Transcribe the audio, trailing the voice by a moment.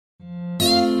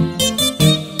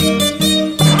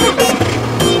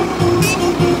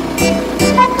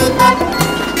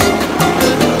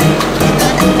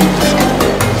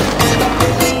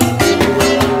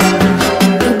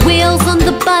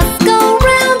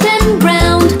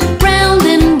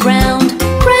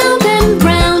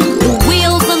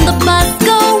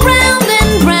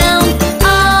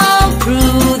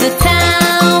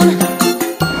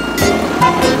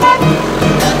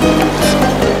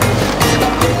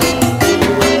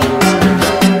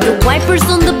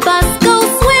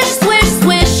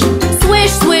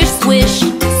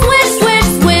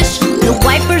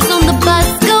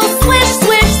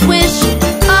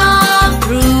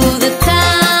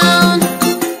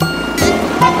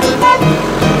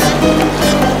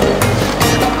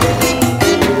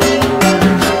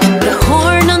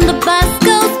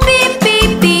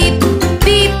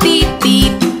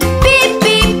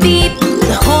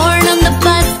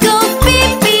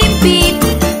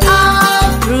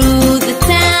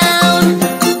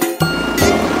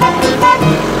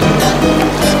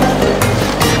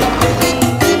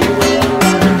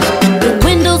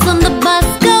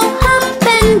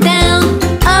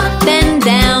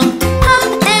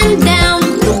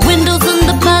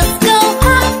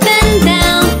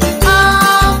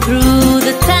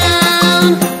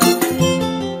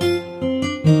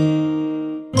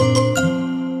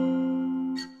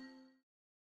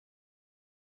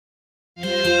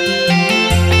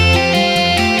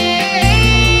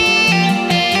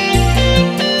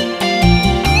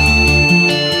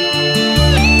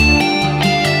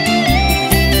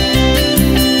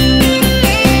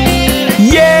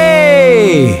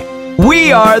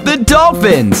We are the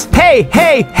dolphins. Hey,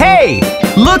 hey, hey!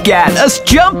 Look at us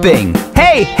jumping.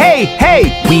 Hey, hey,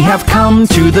 hey! We have come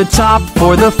to the top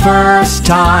for the first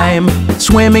time,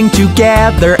 swimming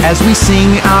together as we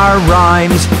sing our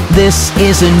rhymes. This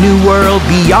is a new world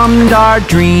beyond our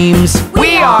dreams.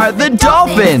 We are the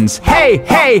dolphins. Hey,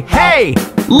 hey, hey!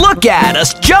 Look at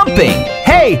us jumping.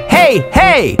 Hey, hey,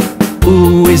 hey!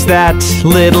 Ooh, is that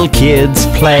little kids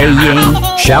playing?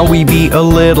 Shall we be a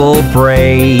little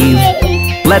brave?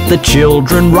 Let the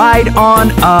children ride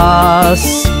on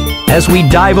us as we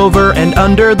dive over and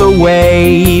under the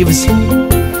waves.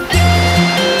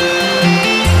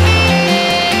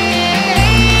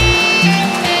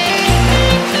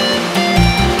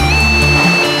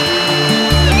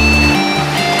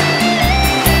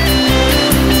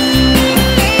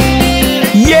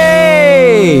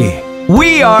 Yay!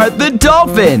 We are the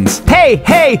dolphins! Hey,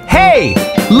 hey, hey!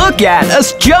 Look at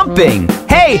us jumping!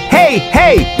 Hey, hey,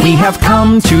 hey! We have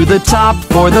come to the top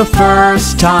for the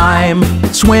first time,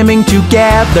 swimming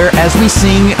together as we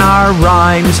sing our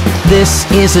rhymes. This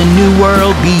is a new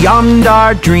world beyond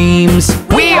our dreams.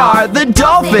 We are the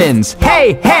dolphins!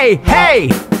 Hey, hey, hey!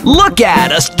 Look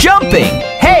at us jumping!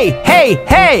 Hey, hey,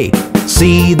 hey!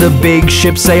 See the big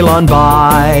ship sail on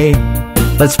by.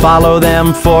 Let's follow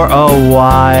them for a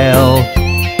while.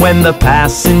 When the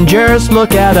passengers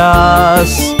look at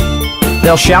us,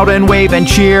 they'll shout and wave and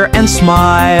cheer and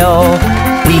smile.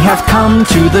 We have come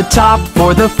to the top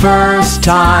for the first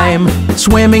time,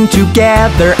 swimming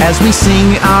together as we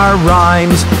sing our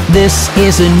rhymes. This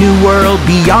is a new world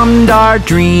beyond our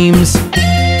dreams.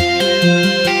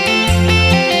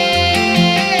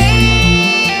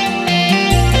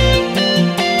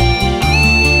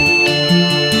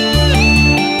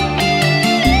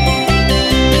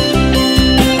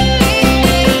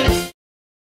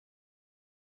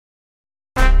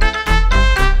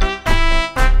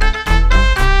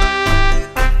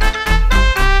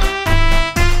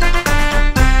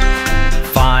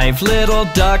 5 little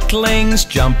ducklings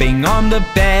jumping on the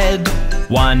bed.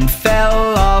 One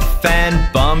fell off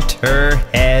and bumped her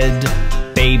head.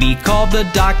 Baby called the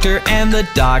doctor and the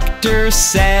doctor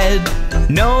said,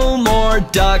 no more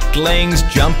ducklings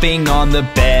jumping on the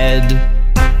bed.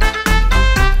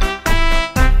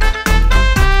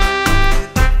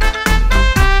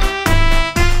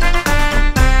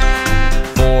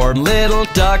 Four little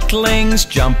ducklings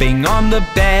jumping on the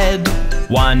bed.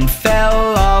 One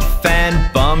fell off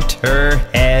and bumped her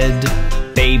head.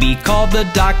 Baby called the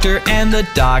doctor and the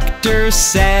doctor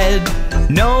said,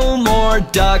 no more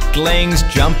ducklings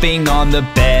jumping on the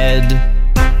bed.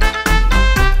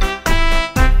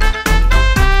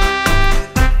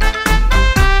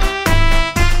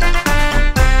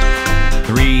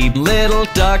 Three little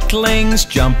ducklings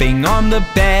jumping on the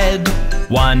bed.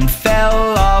 One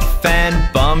fell off and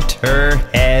bumped her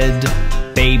head.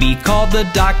 Baby called the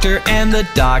doctor and the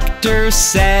doctor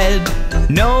said,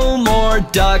 no more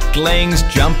ducklings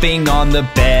jumping on the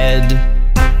bed.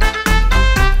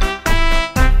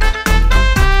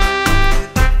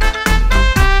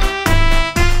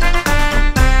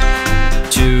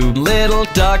 Two little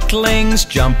ducklings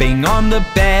jumping on the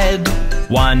bed.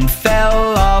 One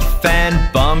fell off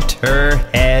and bumped her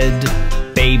head.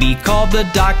 Baby called the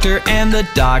doctor and the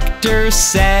doctor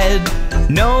said,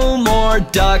 no more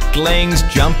ducklings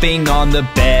jumping on the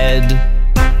bed.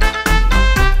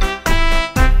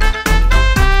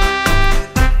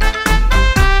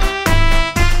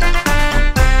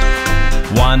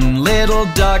 One little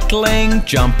duckling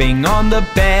jumping on the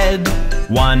bed.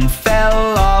 One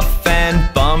fell off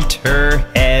and bumped her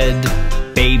head.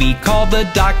 Baby called the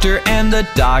doctor and the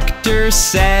doctor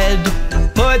said,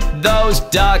 put those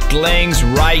ducklings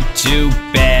right to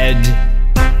bed.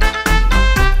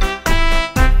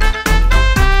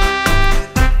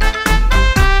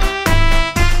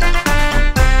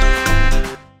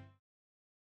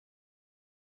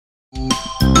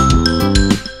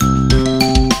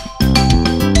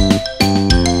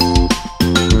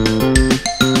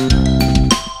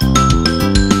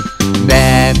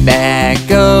 Meh,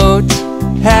 goat,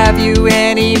 have you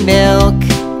any milk?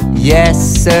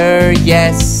 Yes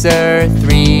sir,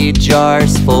 3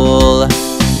 jars full.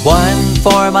 1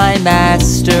 for my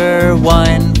master,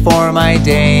 1 for my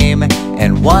dame,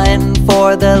 and 1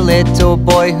 for the little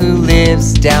boy who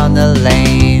lives down the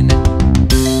lane.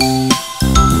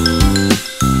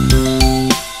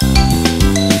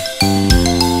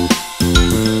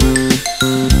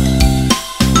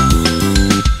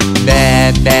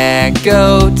 Meh,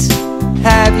 goat,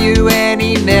 have you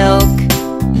any milk?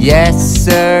 Yes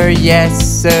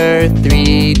sir,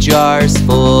 3 jars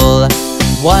full.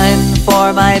 1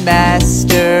 for my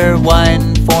master,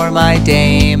 1 for my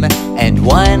dame, and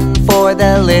one for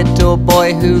the little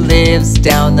boy who lives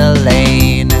down the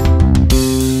lane.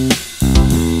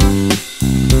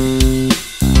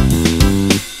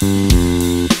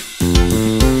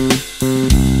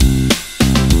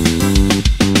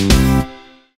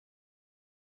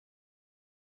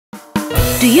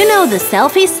 Do you know the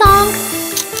selfie song?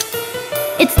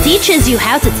 It teaches you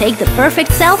how to take the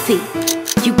perfect selfie.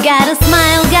 You gotta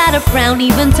smile, gotta frown,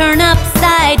 even turn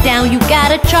upside down. You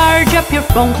gotta charge up your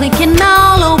phone, clicking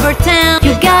all over town.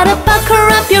 You gotta pucker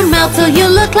up your mouth till you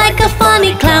look like a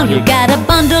funny clown. You gotta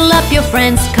bundle up your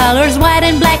friends, colors white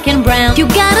and black and brown. You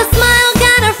gotta smile,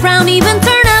 gotta frown, even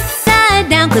turn upside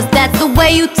down, 'cause that's the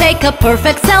way you take a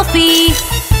perfect selfie.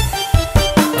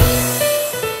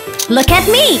 Look at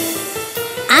me,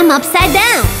 I'm upside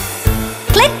down.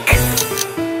 Click!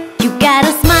 You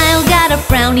gotta smile, gotta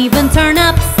frown, even turn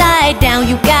upside down.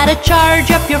 You gotta charge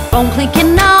up your phone,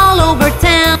 clicking all over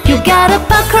town. You gotta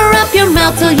pucker up your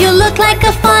mouth till you look like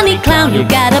a funny clown. You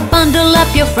gotta bundle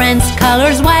up your friends,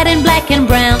 colors white and black and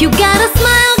brown. You gotta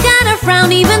smile, gotta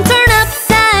frown, even turn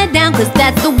upside down, 'cause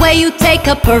that's the way you take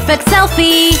a perfect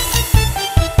selfie.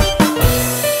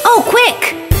 Oh,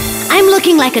 quick! I'm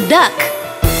looking like a duck.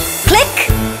 Click!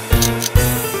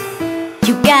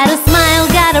 You gotta smile,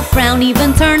 gotta frown,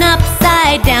 even turn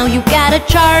upside down. You gotta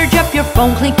charge up your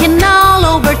phone, clicking all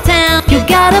over town. You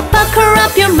gotta pucker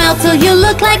up your mouth till you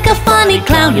look like a funny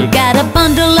clown. You gotta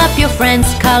bundle up your friends,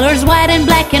 colors white and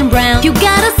black and brown. You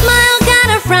gotta smile,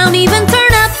 gotta frown, even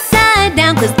turn upside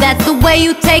down, 'cause that's the way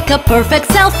you take a perfect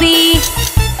selfie.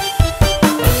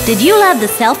 Did you love the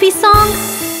selfie song?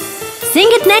 Sing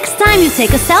it next time you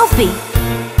take a selfie.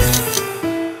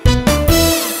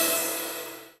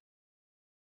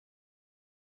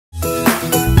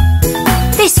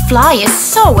 This fly is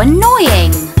so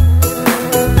annoying.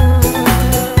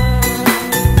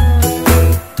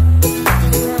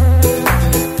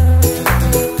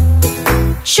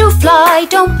 Shoo fly,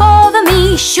 don't bother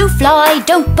me. Shoo fly,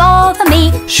 don't bother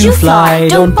me. Shoo fly,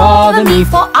 don't bother me,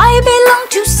 for I belong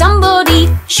to somebody.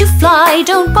 Shoo fly,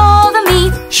 don't bother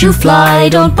me. Shoo fly,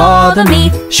 don't bother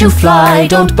me. Shoo fly,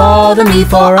 don't bother me,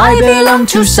 for I belong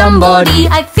to somebody.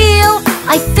 I feel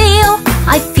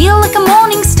like a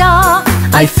morning star.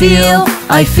 I feel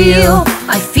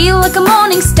like a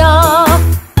morning star.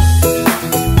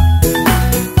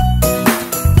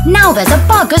 Now there's a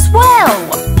bug as well.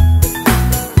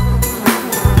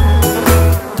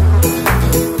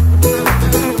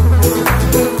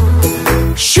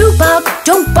 Shoe bug,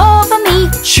 don't bother me.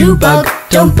 Shoe bug,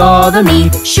 don't bother me.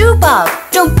 Shoe bug,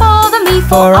 don't bother me,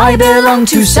 For I belong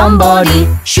to somebody.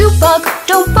 Shoe bug,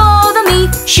 don't bother me.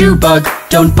 Shoe bug,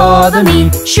 don't bother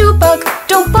me. Shoe bug,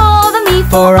 don't bother me,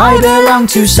 For I belong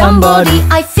to somebody.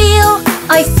 I feel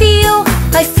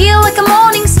like a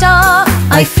morning star.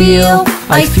 I feel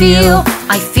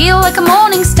like a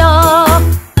morning star.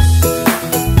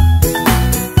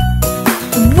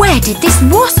 Where did this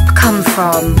wasp come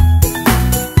from?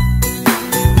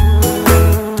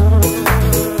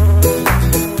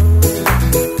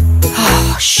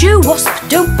 Shoe wasp,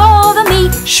 don't bother me.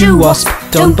 Shoe wasp,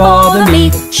 don't bother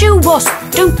me. Shoe wasp,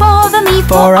 don't bother me,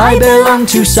 For I belong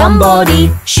to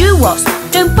somebody. Shoe wasp,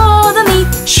 don't bother me.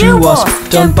 Shoe wasp,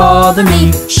 don't bother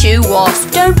me. Shoe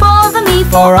wasp, don't bother me,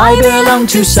 For I belong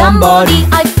to somebody.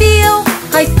 I feel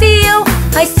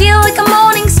like a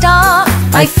morning star.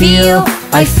 I feel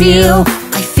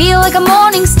like a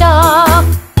morning star.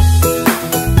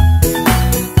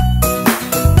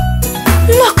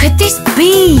 Look at this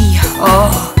bee.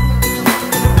 Oh.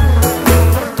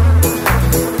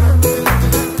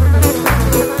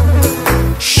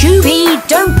 Shoebee,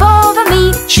 don't bother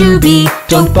me. Shoebee,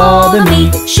 don't bother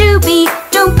me. Shoebee,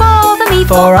 don't bother me,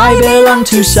 For I belong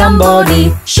to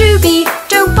somebody. Shoebee,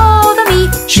 don't bother me.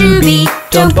 Shoebee,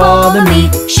 don't bother me.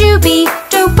 Shoebee,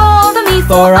 don't bother me,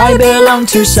 For I belong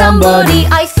to somebody.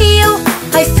 I feel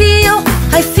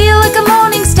like a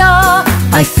morning star.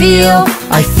 I feel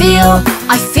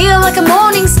like a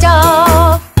morning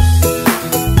star.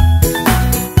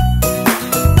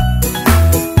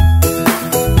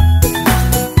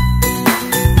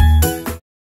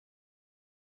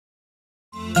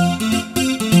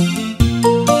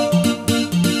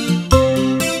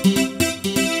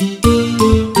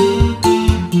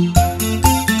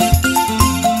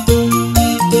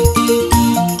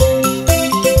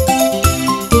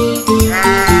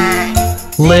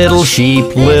 Little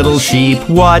sheep,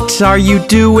 what are you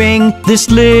doing? This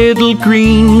little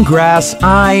green grass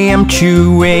I am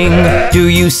chewing. Do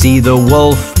you see the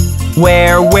wolf?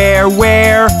 Where,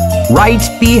 where? Right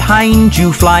behind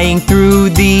you, flying through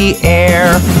the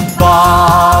air.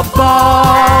 Ba,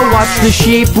 ba, watch the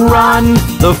sheep run.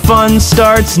 The fun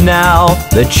starts now,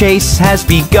 the chase has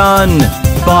begun.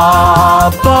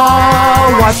 Ba,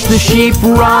 ba, watch the sheep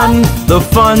run. The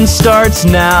fun starts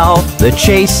now, the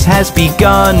chase has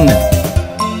begun.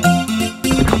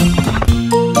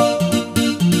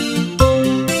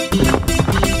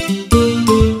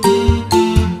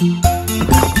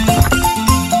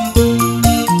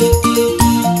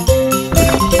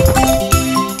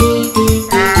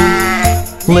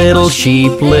 Little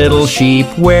sheep,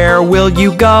 where will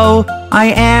you go?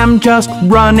 I am just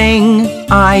running,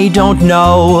 I don't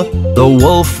know. The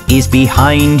wolf is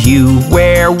behind you,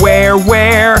 where?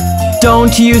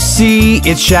 Don't you see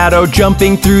its shadow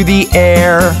jumping through the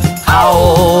air?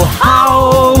 Howl,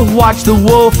 howl, watch the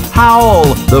wolf howl.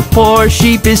 The poor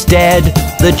sheep is dead,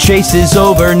 the chase is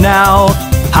over now.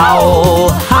 Howl,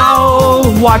 howl,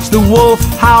 watch the wolf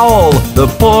howl. The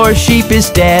poor sheep is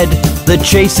dead, the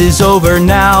chase is over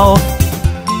now.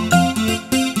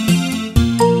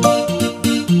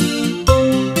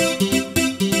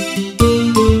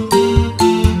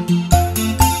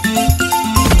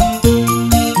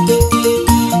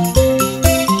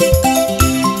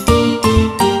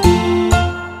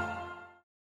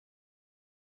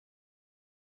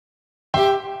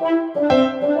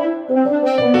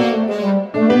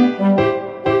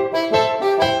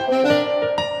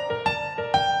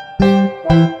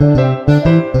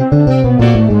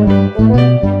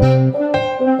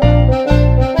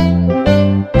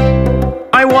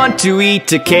 To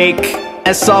eat a cake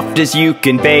as soft as you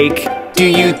can bake. Do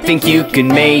you think you can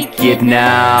make it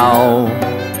now?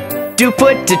 Do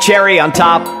put a cherry on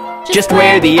top, just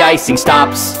where the icing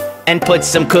stops, and put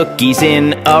some cookies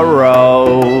in a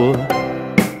row.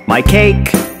 My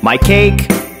cake,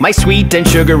 my sweet and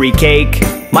sugary cake.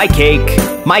 My cake,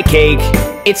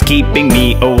 it's keeping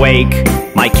me awake.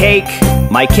 My cake,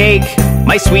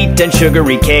 my sweet and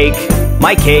sugary cake.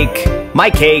 My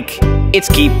cake, it's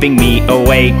keeping me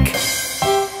awake.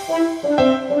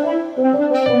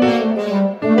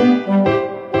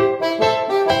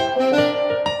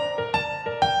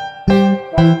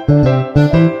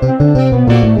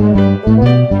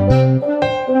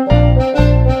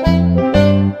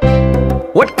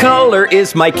 What color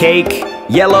is my cake?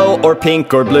 Yellow or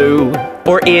pink or blue?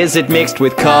 Or is it mixed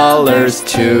with colors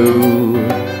too?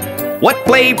 What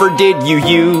flavor did you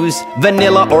use?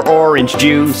 Vanilla or orange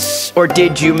juice? Or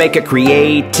did you make a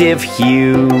creative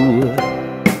hue?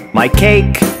 My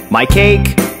cake, my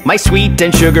sweet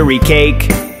and sugary cake.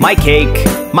 My cake,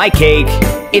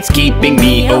 it's keeping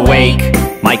me awake.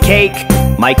 My cake,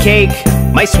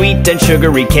 my sweet and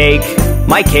sugary cake.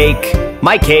 My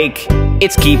cake,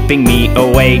 it's keeping me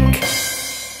awake.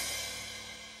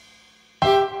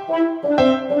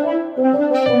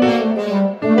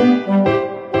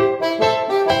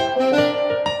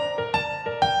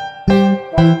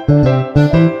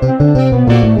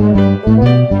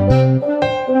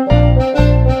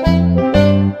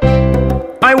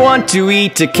 I want to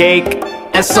eat a cake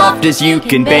as soft as you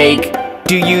can bake.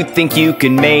 Do you think you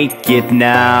can make it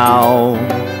now?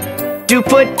 Do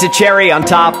put a cherry on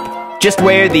top, just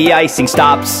where the icing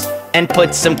stops, and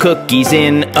put some cookies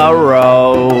in a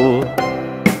row.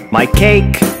 My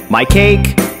cake,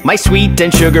 my sweet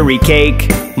and sugary cake.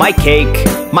 My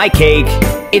cake,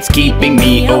 it's keeping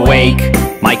me awake.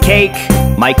 My cake,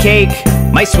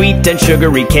 my sweet and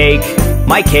sugary cake.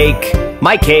 My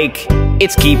cake,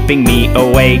 it's keeping me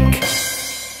awake.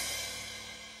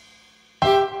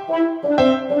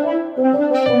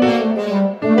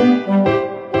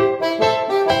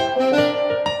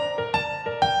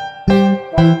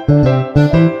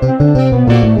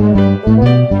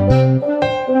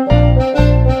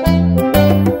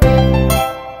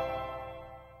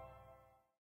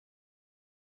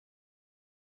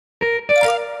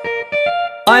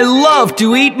 I love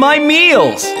to eat my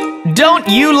meals. Don't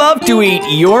you love to eat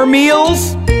your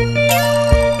meals?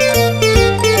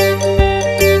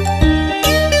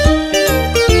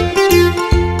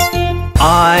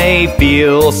 I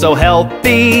feel so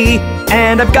healthy,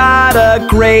 and I've got a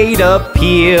great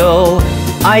appeal.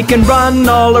 I can run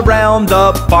all around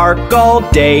the park all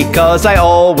day, 'cause I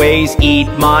always eat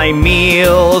my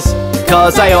meals.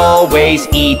 'Cause I always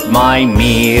eat my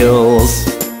meals.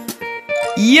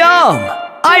 Yum!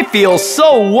 I feel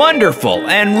so wonderful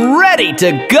and ready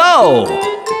to go!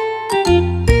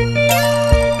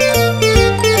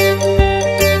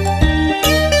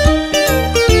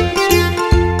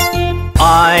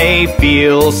 I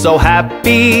feel so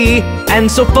happy and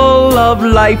so full of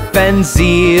life and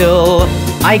zeal.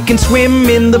 I can swim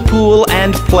in the pool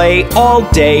and play all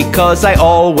day, 'cause I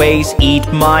always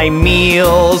eat my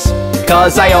meals.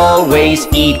 'Cause I always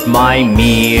eat my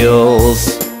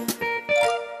meals.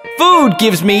 Food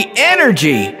gives me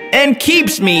energy and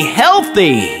keeps me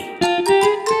healthy.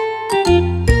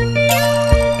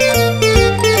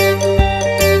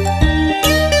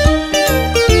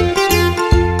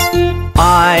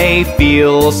 I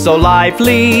feel so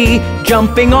lively,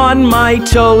 jumping on my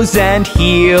toes and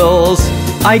heels.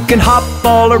 I can hop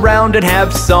all around and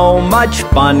have so much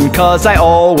fun, 'cause I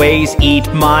always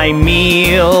eat my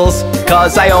meals.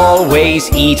 'Cause I always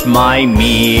eat my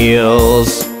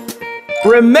meals.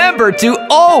 Remember to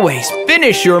always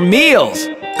finish your meals,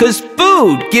 'cause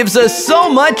food gives us so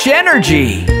much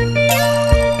energy.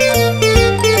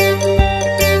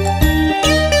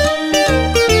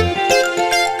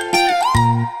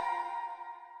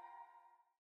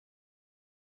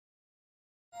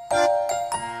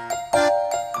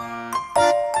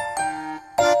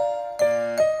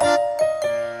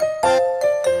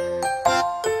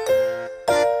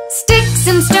 Sticks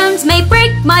and stones may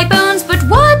break my bones, but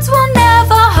words will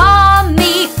never harm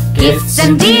me. Gifts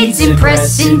and deeds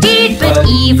impress indeed, but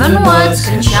even words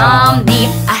can charm me.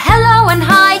 A hello and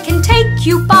hi can take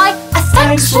you by, a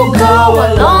thanks will go a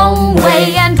long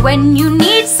way. And when you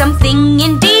need something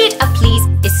indeed, a please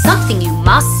is something you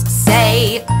must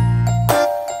say.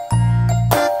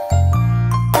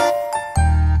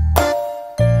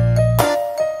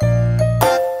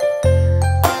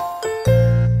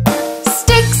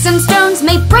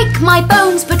 May break my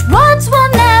bones, but words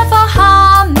will never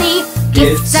harm me.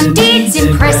 Gifts and deeds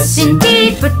impress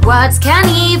indeed, but words can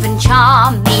even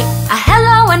charm me. A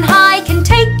hello and hi can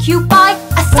take you by,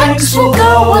 a thanks will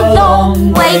go a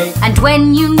long way. And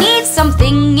when you need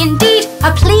something indeed,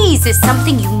 a please is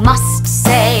something you must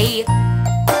say.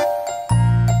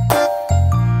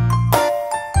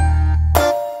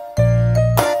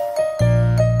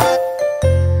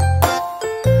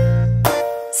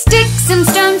 Sticks and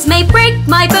stones may break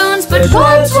my bones, but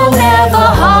words will never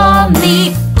harm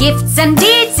me. Gifts and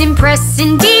deeds impress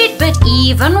indeed, but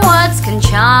even words can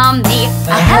charm me.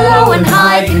 A hello and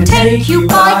hi can take you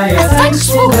by, a thanks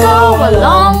will go a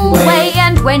long way.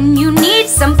 And when you need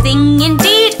something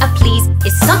indeed, a please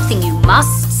is something you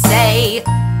must say.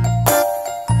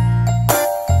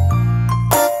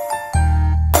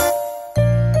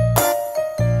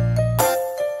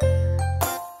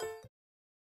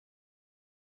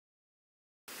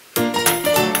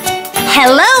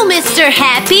 Hello, Mr.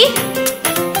 Happy.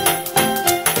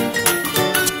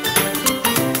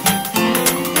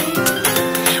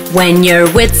 When you're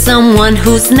with someone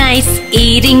who's nice,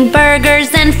 eating burgers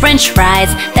and french fries,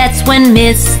 that's when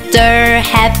Mr.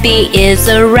 Happy is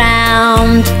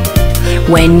around.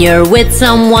 When you're with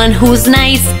someone who's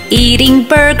nice, eating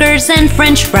burgers and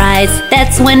french fries,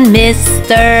 that's when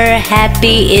Mr.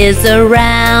 Happy is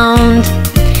around.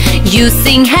 You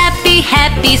sing happy,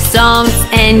 happy songs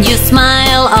and you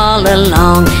smile all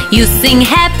along. You sing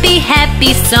happy,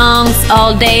 happy songs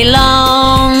all day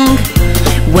long.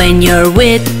 When you're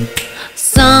with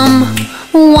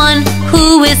someone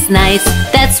who is nice,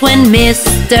 that's when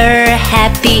Mr.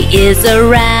 Happy is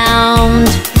around.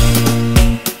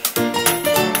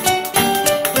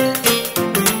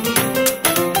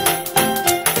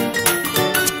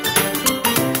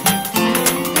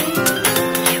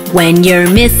 When you're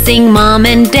missing mom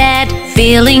and dad,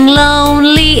 feeling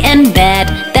lonely and bad,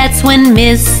 that's when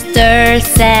Mr.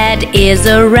 Sad is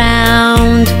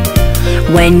around.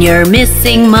 When you're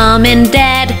missing mom and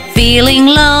dad, feeling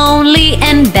lonely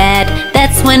and bad,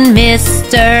 that's when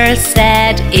Mr.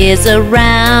 Sad is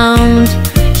around.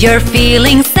 You're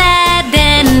feeling sad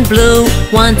and blue,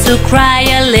 want to cry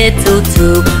a little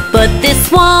too, but this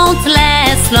won't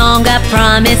last long, I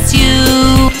promise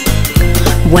you.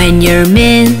 When you're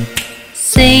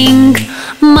missing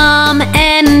mom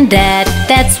and dad,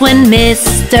 that's when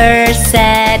Mr.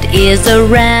 Sad is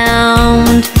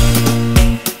around.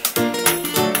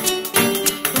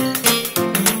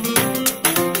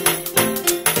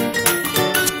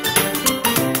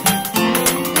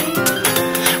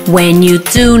 When you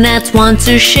do not want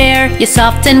to share your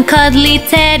soft and cuddly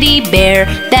teddy bear,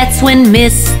 that's when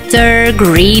Mr.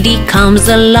 Greedy comes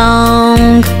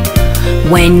along.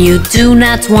 When you do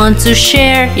not want to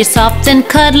share your soft and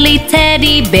cuddly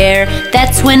teddy bear,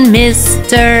 that's when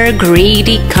Mr.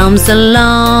 Greedy comes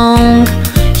along.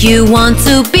 You want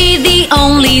to be the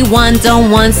only one,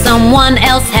 don't want someone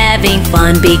else having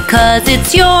fun, because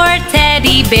it's your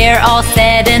teddy bear all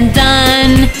said and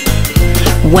done.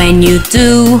 When you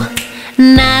do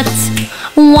not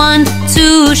want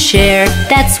to share.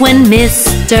 That's when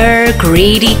Mr.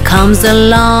 Greedy comes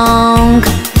along.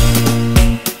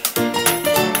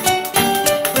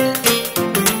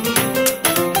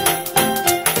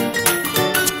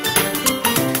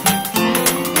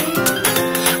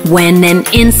 When an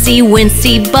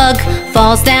incy-wincy bug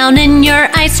falls down in your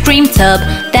ice cream tub,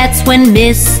 that's when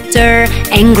Mr.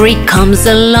 Angry comes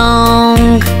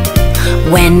along.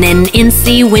 When an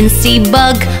incy-wincy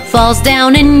bug falls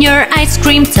down in your ice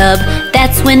cream tub,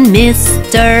 that's when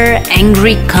Mr.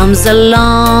 Angry comes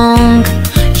along.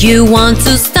 You want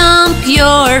to stomp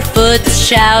your foot,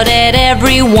 shout at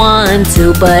everyone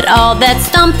too, but all that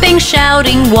stomping,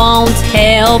 shouting won't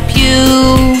help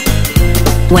you.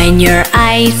 When your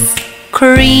ice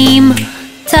cream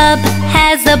tub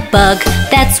has a bug,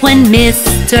 that's when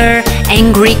Mr.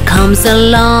 Angry comes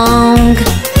along.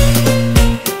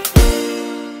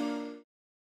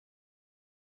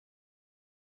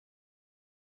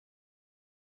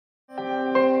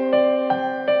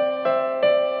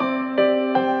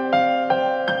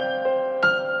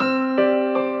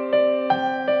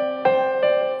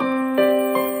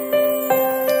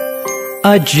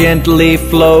 A gently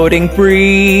floating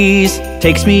breeze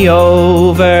takes me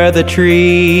over the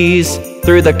trees,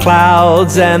 through the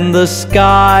clouds and the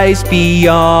skies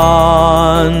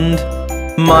beyond.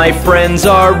 My friends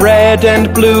are red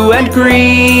and blue and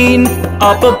green,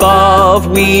 up above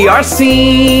we are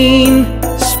seen,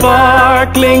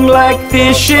 sparkling like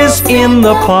fishes in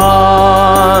the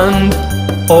pond.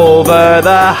 Over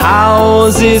the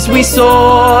houses we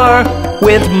soar,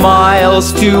 with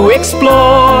miles to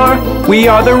explore. We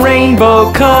are the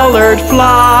rainbow-colored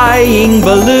flying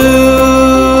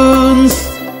balloons.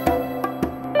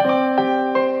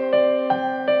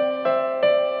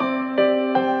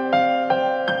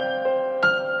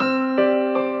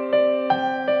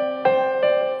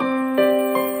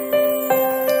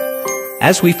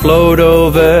 As we float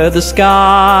over the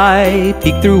sky,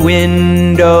 peek through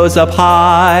windows up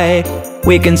high,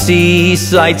 we can see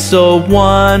sights so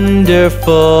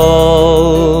wonderful.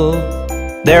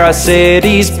 There are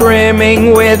cities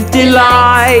brimming with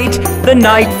delight. The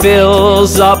night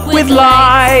fills up with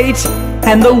light,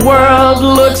 and the world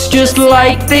looks just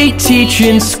like they teach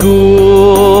in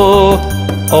school.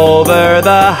 Over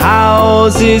the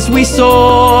houses we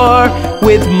soar,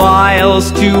 with miles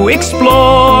to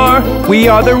explore. We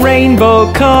are the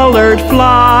rainbow-colored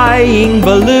flying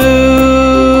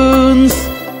balloons.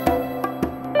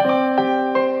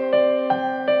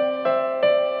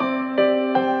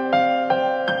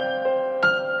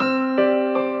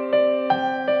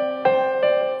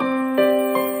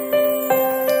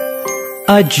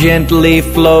 A gently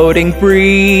floating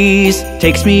breeze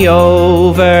takes me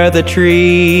over the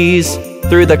trees,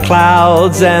 through the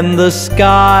clouds and the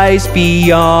skies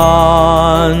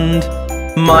beyond.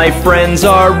 My friends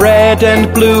are red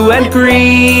and blue and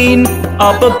green,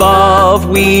 up above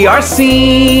we are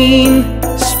seen,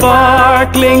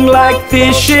 sparkling like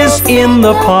fishes in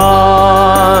the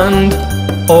pond.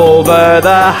 Over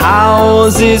the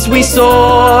houses we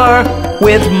soar,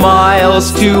 with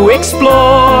miles to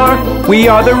explore. We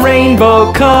are the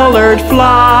rainbow-colored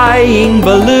flying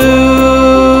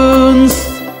balloons.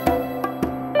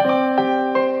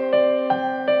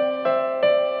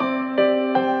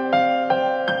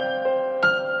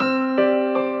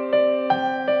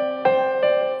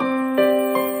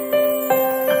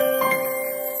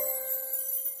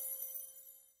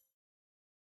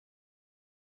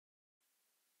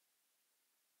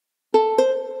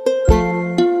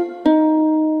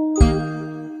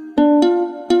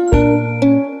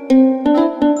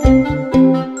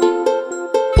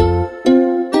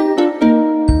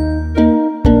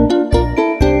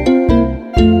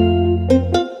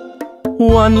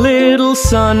 One little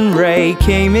sun ray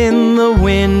came in the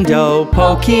window,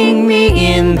 poking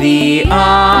me in the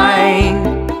eye.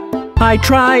 I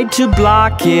tried to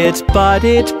block it, but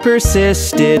it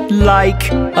persisted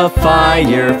like a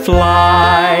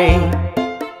firefly.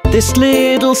 This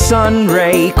little sun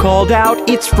ray called out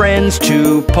its friends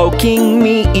too, poking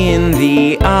me in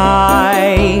the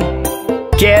eye.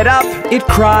 Get up, it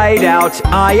cried out.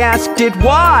 I asked it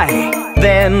why.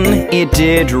 Then it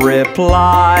did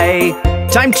reply.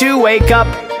 Time to wake up,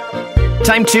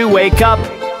 time to wake up.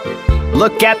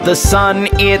 Look at the sun,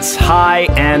 it's high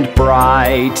and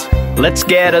bright. Let's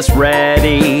get us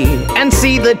ready and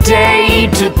see the day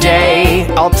today.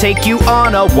 I'll take you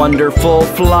on a wonderful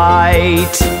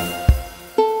flight.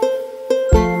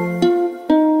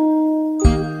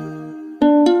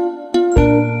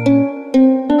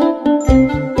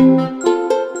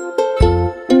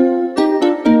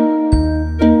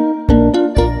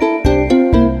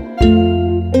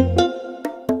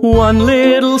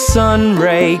 sun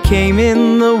ray came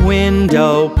in the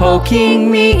window,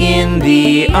 poking me in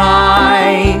the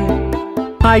eye.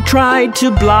 I tried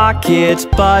to block it,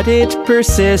 but it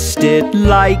persisted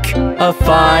like a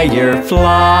firefly.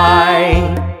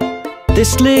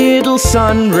 This little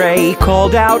sun ray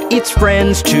called out its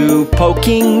friends to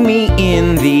poking me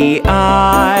in the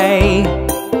eye.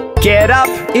 Get up,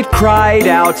 it cried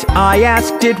out. I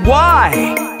asked it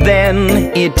why. Then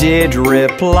it did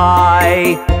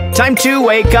reply. Time to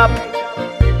wake up,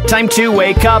 time to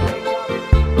wake up.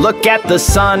 Look at the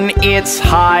sun, it's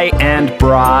high and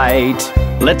bright.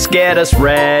 Let's get us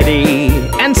ready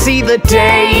and see the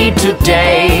day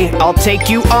today. I'll take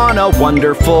you on a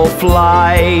wonderful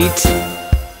flight.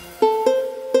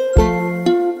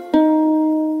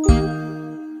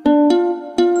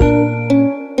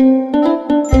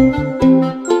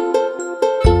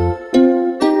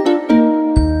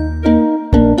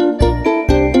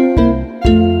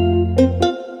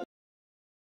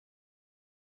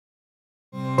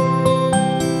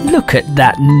 Look at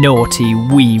that naughty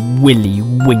wee Willy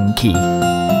Winky.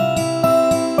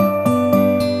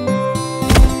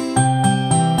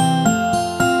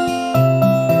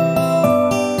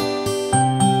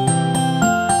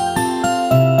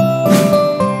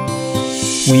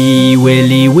 Wee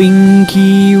Willy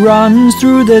Winky runs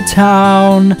through the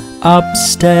town,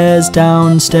 upstairs,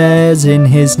 downstairs in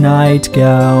his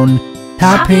nightgown,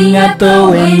 tapping at the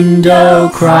window,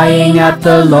 crying at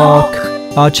the lock.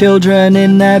 Our children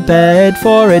in their bed,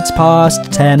 for it's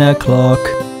past 10 o'clock.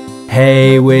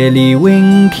 Hey Willy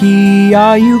Winky,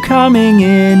 are you coming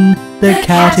in? The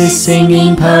cat is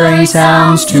singing purring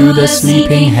sounds to the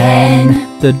sleeping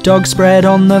hen. The dog spread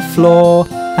on the floor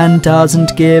and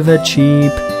doesn't give a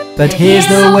cheep. But here's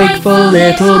the wakeful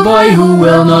little boy who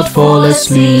will not fall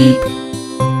asleep.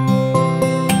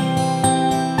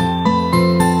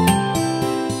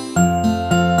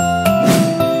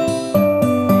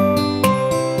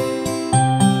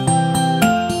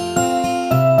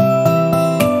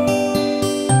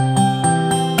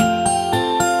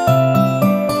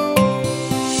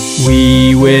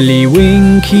 Wee Willy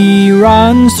Winky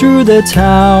runs through the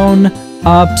town,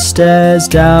 upstairs,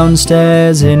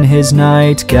 downstairs in his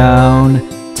nightgown,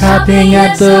 tapping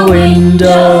at the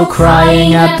window,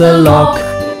 crying at the lock.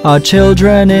 Our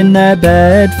children in their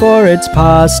bed, for it's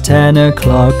past 10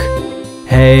 o'clock.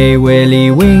 Hey Willy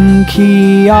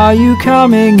Winky, are you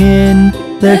coming in?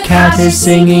 The cat is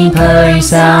singing purring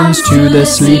sounds to the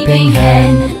sleeping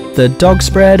hen. The dog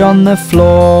spread on the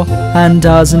floor and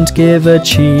doesn't give a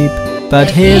cheep. But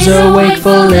here's a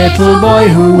wakeful little boy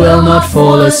who will not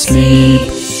fall asleep.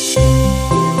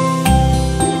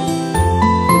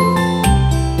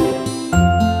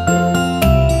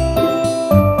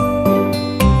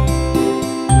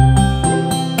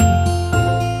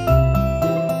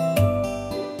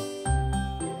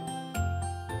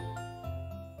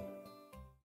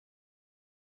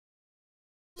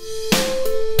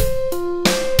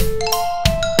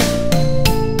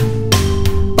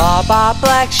 Baa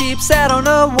black sheep sat on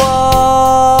a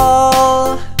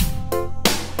wall.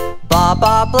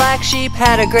 Baa black sheep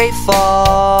had a great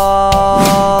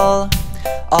fall.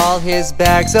 All his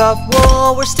bags of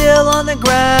wool were still on the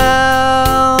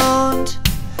ground.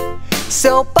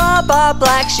 So Baa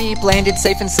black sheep landed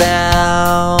safe and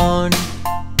sound.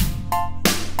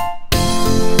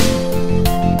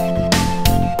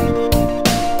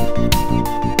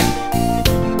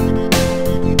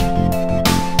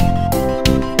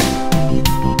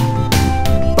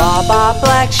 Baa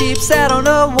black sheep sat on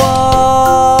a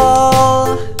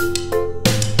wall.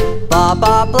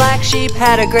 Baa black sheep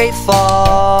had a great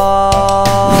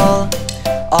fall.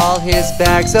 All his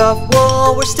bags of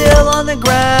wool were still on the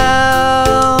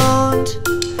ground.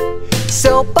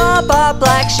 So Baa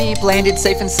black sheep landed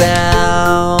safe and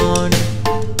sound.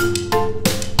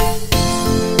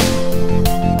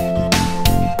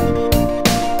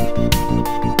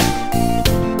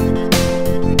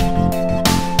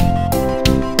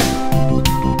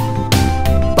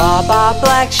 Baa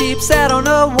black sheep sat on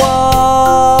a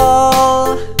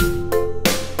wall.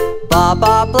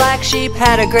 Baa black sheep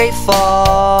had a great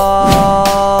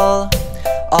fall.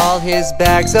 All his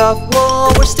bags of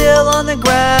wool were still on the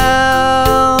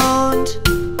ground.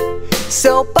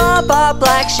 So Baa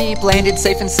black sheep landed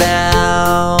safe and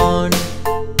sound.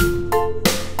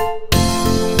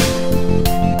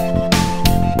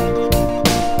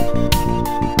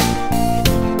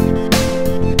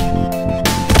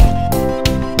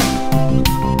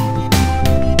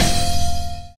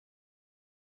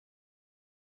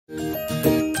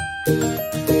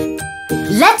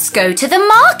 Let's go to the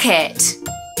market.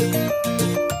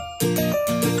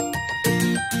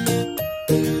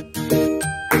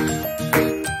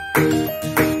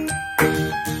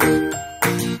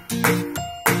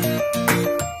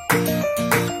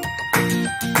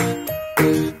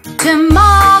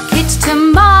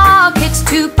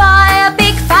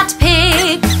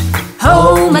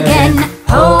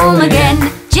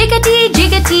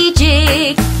 jiggity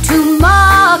jig. To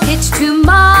market, to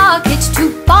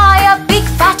buy a big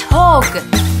fat hog.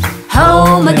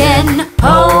 Home again,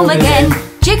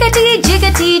 jiggity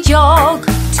jiggity jog.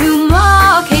 To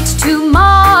market,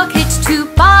 to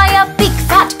buy a big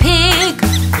fat pig.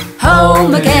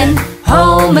 Home again,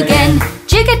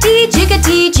 jiggity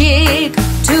jiggity jig.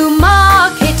 To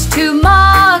market, to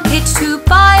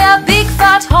buy a big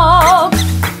fat hog.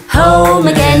 Home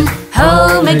again,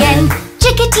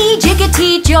 jiggity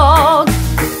jiggity jog.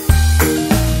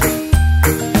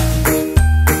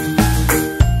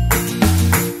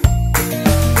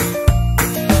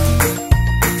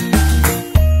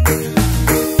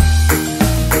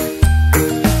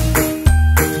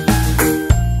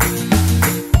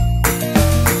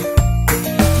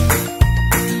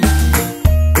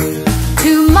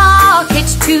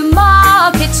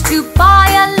 To buy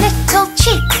a little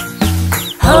chick.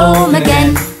 Home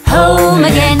again,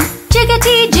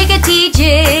 jiggity jiggity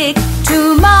jig.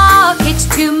 To market,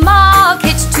 to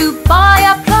buy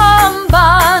a plum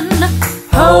bun.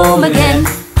 Home again,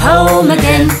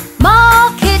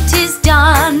 market is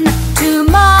done. To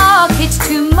market,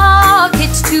 to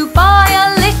buy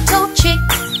a little chick.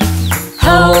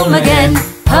 Home again,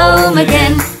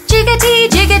 jiggity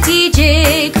jiggity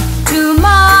jig. To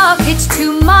market,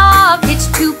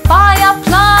 to buy a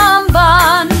plum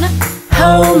bun.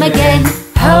 Home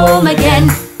again,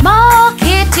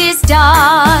 market is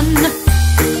done.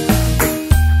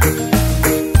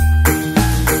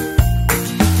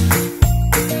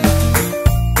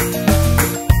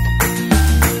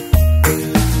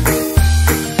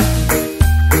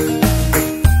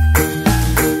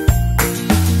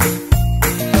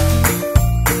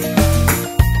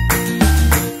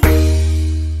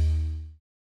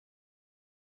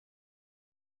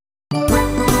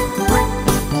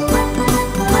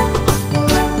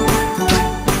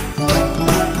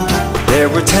 There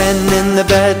were 10 in the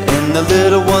bed, and the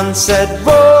little one said,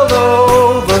 roll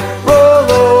over,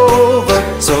 roll over.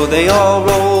 So they all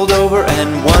rolled over,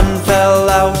 and one fell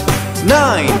out.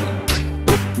 9,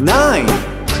 9.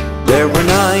 There were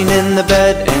 9 in the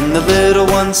bed, and the little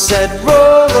one said,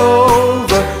 roll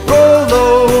over, roll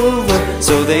over.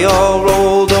 So they all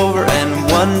rolled over,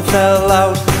 and one fell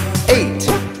out. 8,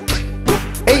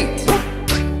 8.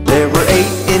 There were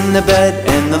 8 in the bed,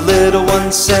 and the little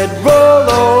one said, roll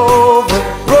over,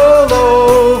 roll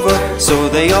over. So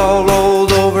they all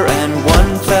rolled over, and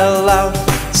one fell out.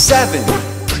 7,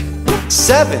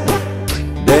 7.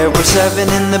 There were 7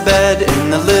 in the bed,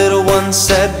 and the little one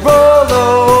said, roll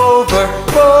over,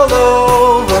 roll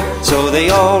over. So they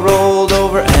all rolled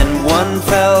over, and one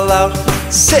fell out.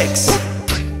 6,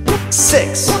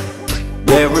 6.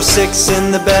 There were 6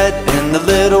 in the bed, and the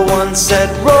little one said,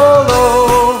 roll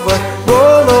over,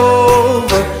 roll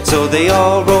over. So they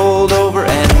all rolled over,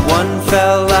 and one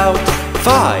fell out.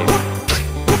 5,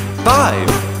 5.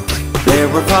 There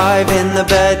were 5 in the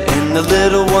bed, and the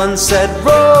little one said,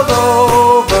 roll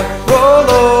over, roll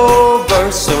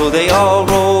over. So they all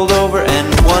rolled over, and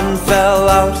one fell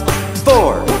out.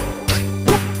 4,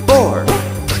 4.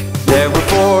 There were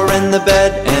 4 in the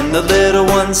bed, and the little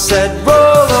one said,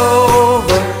 roll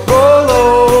over, roll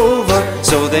over.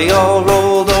 So they all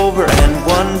rolled over, and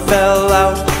one fell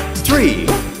out. 3,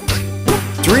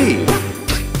 3.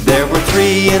 There were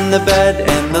 3 in the bed,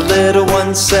 and the little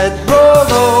one said,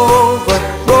 roll over,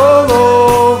 roll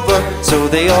over. So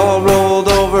they all rolled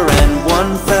over, and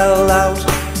one fell out.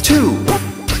 2,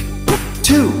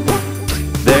 2.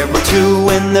 There were 2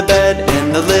 in the bed,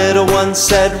 and the little one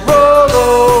said, roll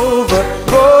over,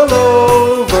 roll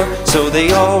over. So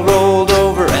they all rolled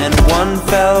over, and one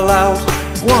fell out.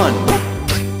 1,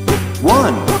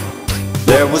 1.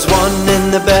 There was 1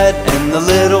 in the bed, and the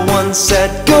little one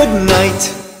said, good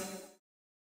night.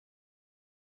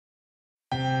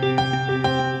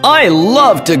 I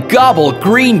love to gobble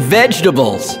green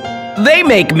vegetables. They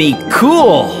make me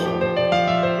cool.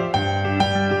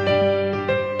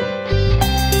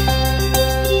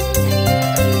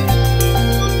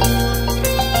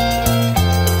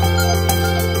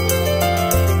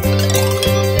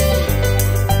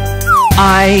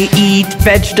 I eat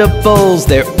vegetables,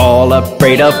 they're all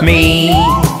afraid of me.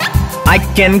 I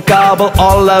can gobble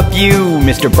all of you,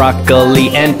 Mr. Broccoli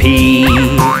and Pea.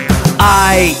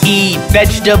 I eat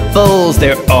vegetables,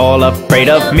 they're all afraid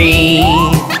of me.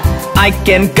 I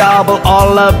can gobble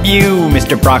all of you,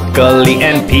 Mr. Broccoli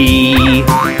and Pea.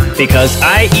 Because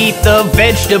I eat the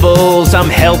vegetables, I'm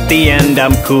healthy and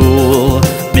I'm cool.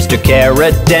 Mr.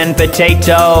 Carrot and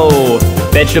Potato,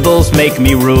 vegetables make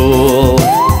me rule.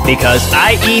 Because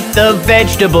I eat the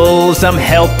vegetables, I'm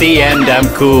healthy and I'm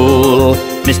cool.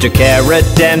 Mr.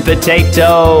 Carrot and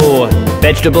Potato,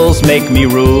 vegetables make me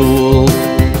rule.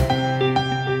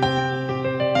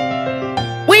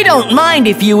 We don't mind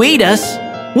if you eat us.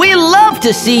 We love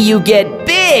to see you get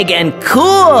big and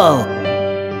cool.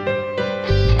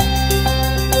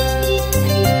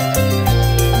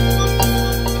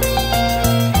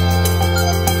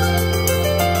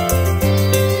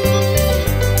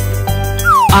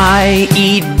 I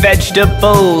eat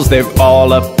vegetables, they're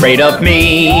all afraid of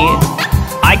me.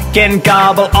 I can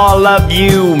gobble all of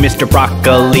you, Mr.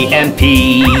 Broccoli and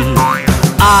Pea.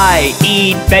 I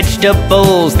eat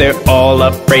vegetables, they're all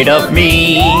afraid of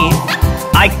me.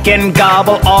 I can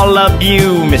gobble all of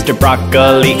you, Mr.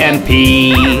 Broccoli and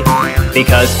Pea.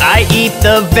 Because I eat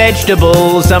the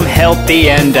vegetables, I'm healthy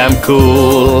and I'm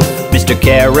cool. Mr.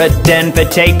 Carrot and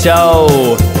Potato,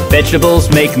 vegetables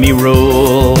make me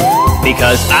rule.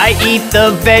 Because I eat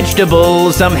the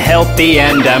vegetables, I'm healthy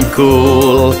and I'm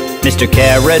cool. Mr.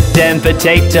 Carrot and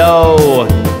Potato,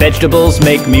 vegetables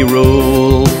make me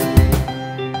rule.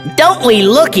 Don't we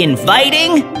look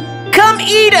inviting? Come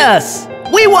eat us!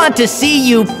 We want to see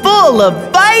you full of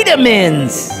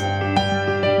vitamins!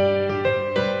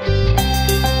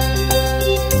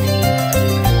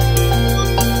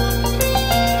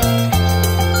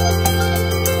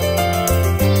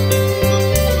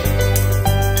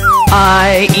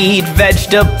 I eat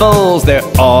vegetables, they're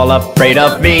all afraid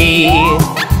of me.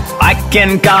 I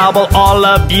can gobble all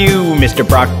of you, Mr.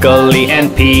 Broccoli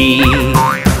and Pea.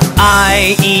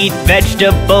 I eat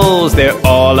vegetables, they're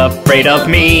all afraid of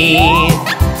me.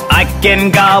 I can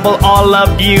gobble all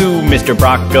of you, Mr.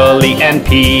 Broccoli and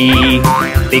Pea.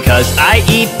 Because I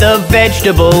eat the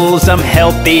vegetables, I'm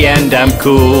healthy and I'm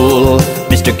cool.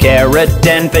 Mr. Carrot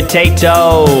and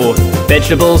Potato,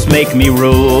 vegetables make me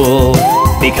rule.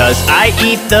 Because I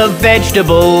eat the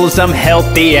vegetables, I'm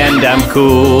healthy and I'm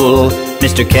cool.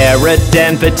 Mr. Carrot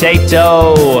and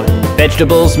Potato,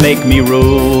 vegetables make me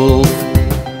rule.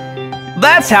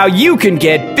 That's how you can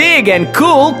get big and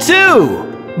cool too,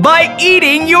 by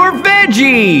eating your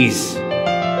veggies.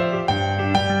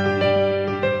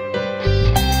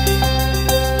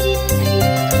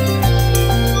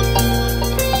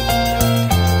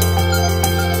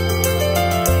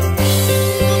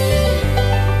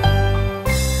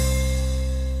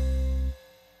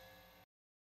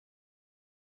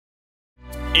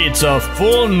 It's a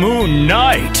full moon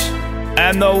night,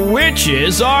 and the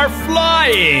witches are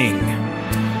flying.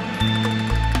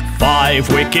 5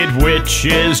 wicked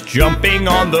witches jumping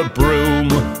on the broom.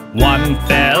 One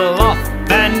fell off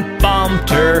and bumped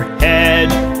her head.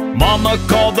 Mama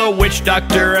called the witch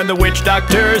doctor, and the witch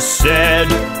doctor said,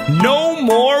 "No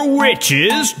more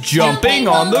witches jumping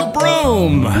on the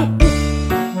broom."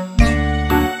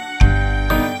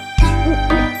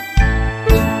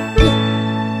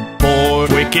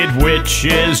 Wicked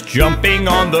witches jumping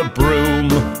on the broom.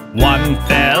 One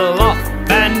fell off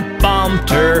and bumped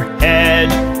her head.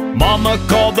 Mama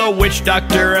called the witch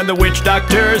doctor, and the witch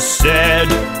doctor said,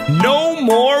 "No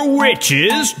more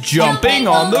witches jumping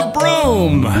on the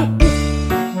broom."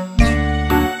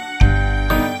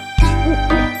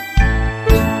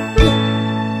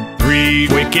 3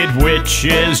 wicked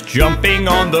witches jumping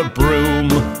on the broom.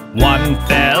 One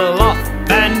fell off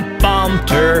and bumped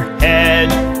her head.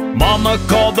 Mama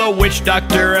called the witch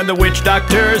doctor, and the witch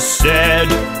doctor said,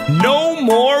 "No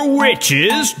more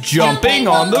witches jumping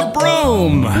on the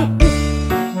broom."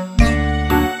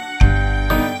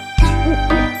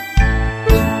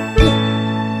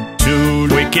 2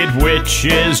 wicked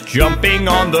witches jumping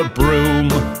on the broom.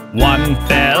 One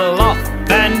fell off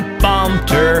and bumped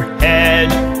her head.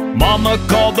 Mama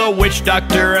called the witch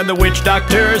doctor, and the witch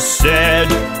doctor said,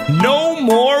 "No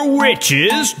more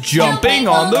witches jumping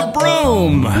on the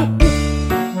broom."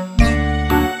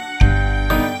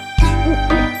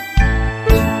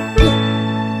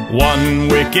 1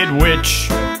 wicked witch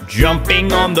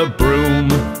jumping on the broom.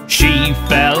 She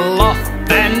fell off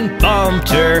and bumped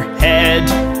her head.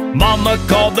 Mama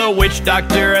called the witch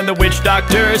doctor, and the witch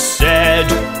doctor said,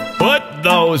 "Put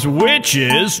those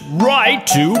witches right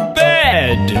to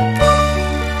bed."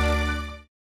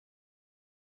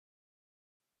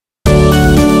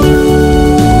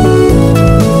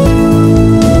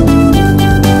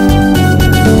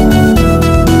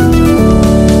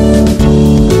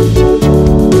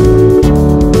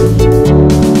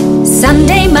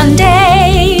 Sunday,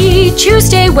 Monday,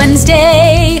 Tuesday,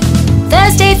 Wednesday,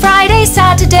 Thursday, Friday,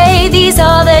 Saturday, these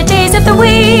are the days of the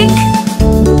week.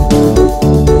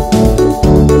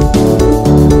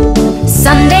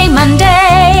 Sunday,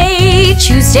 Monday,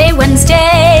 Tuesday,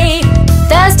 Wednesday,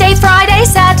 Thursday, Friday,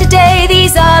 Saturday,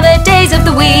 these are the days of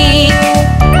the week.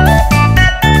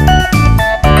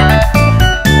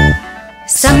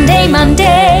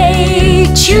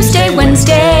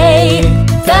 Monday,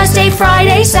 Thursday,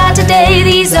 Friday, Saturday,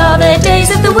 these are the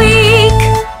days of the week.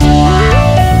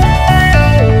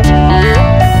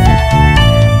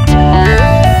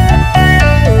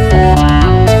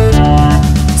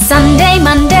 Sunday,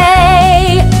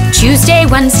 Monday, Tuesday,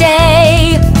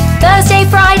 Wednesday, Thursday,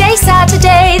 Friday,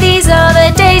 Saturday, these are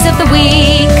the days of the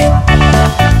week.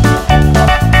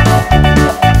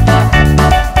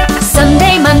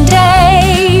 Sunday,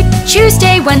 Monday,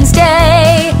 Tuesday,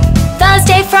 Wednesday,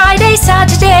 Thursday, Friday,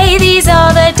 Saturday, these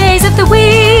are the days of the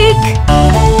week.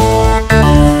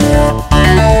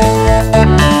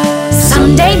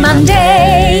 Sunday,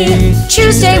 Monday,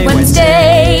 Tuesday,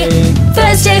 Wednesday,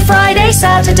 Thursday, Friday,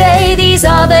 Saturday, these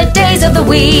are the days of the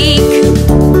week.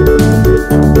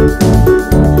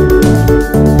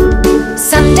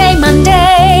 Sunday,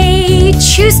 Monday,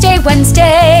 Tuesday,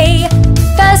 Wednesday,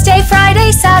 Thursday,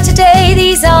 Friday, Saturday,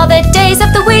 these are the days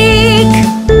of the week.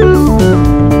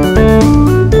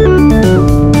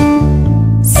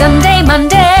 Sunday,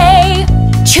 Monday,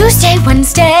 Tuesday,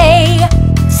 Wednesday,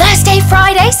 Thursday,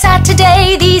 Friday,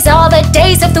 Saturday, these are the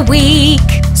days of the week.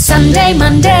 Sunday,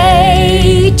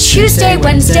 Monday, Tuesday,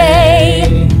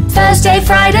 Wednesday, Thursday,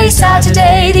 Friday,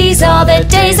 Saturday, these are the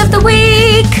days of the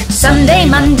week. Sunday,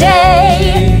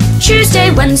 Monday,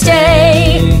 Tuesday,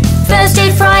 Wednesday,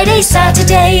 Thursday, Friday,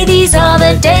 Saturday, these are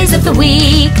the days of the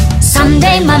week.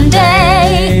 Sunday,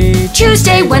 Monday,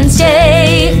 Tuesday,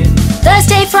 Wednesday,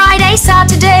 Thursday, Friday,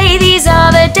 Saturday, these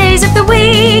are the days of the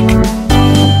week.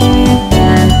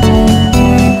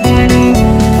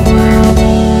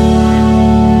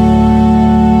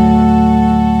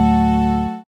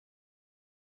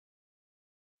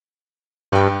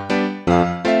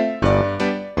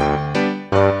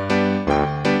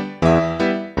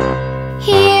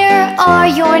 Here are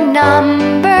your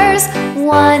numbers,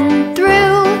 1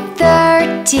 through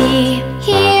 30.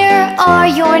 Here are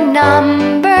your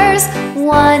numbers,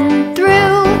 1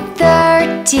 through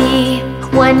 30.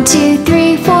 1, 2,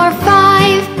 3, 4,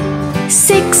 5,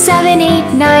 6, 7,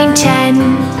 8, 9, 10.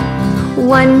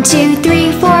 1, 2,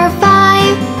 3, 4,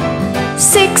 5,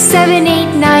 6, 7,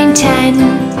 8, 9, 10.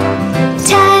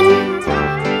 10,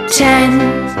 10,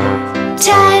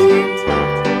 10,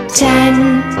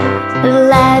 10.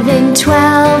 11,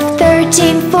 12,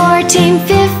 13, 14,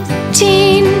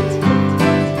 15,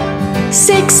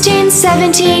 16,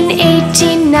 17,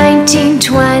 18, 19,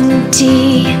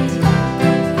 20.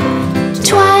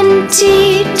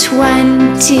 20,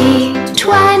 20,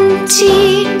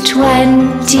 20,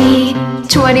 20.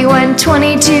 21,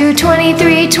 22,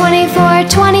 23, 24,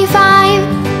 25.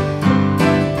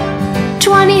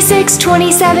 26,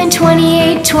 27,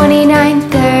 28, 29,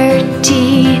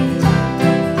 30.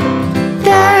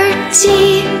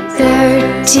 30,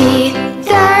 30,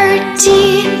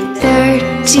 30,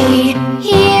 30.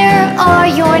 Here are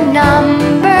your numbers.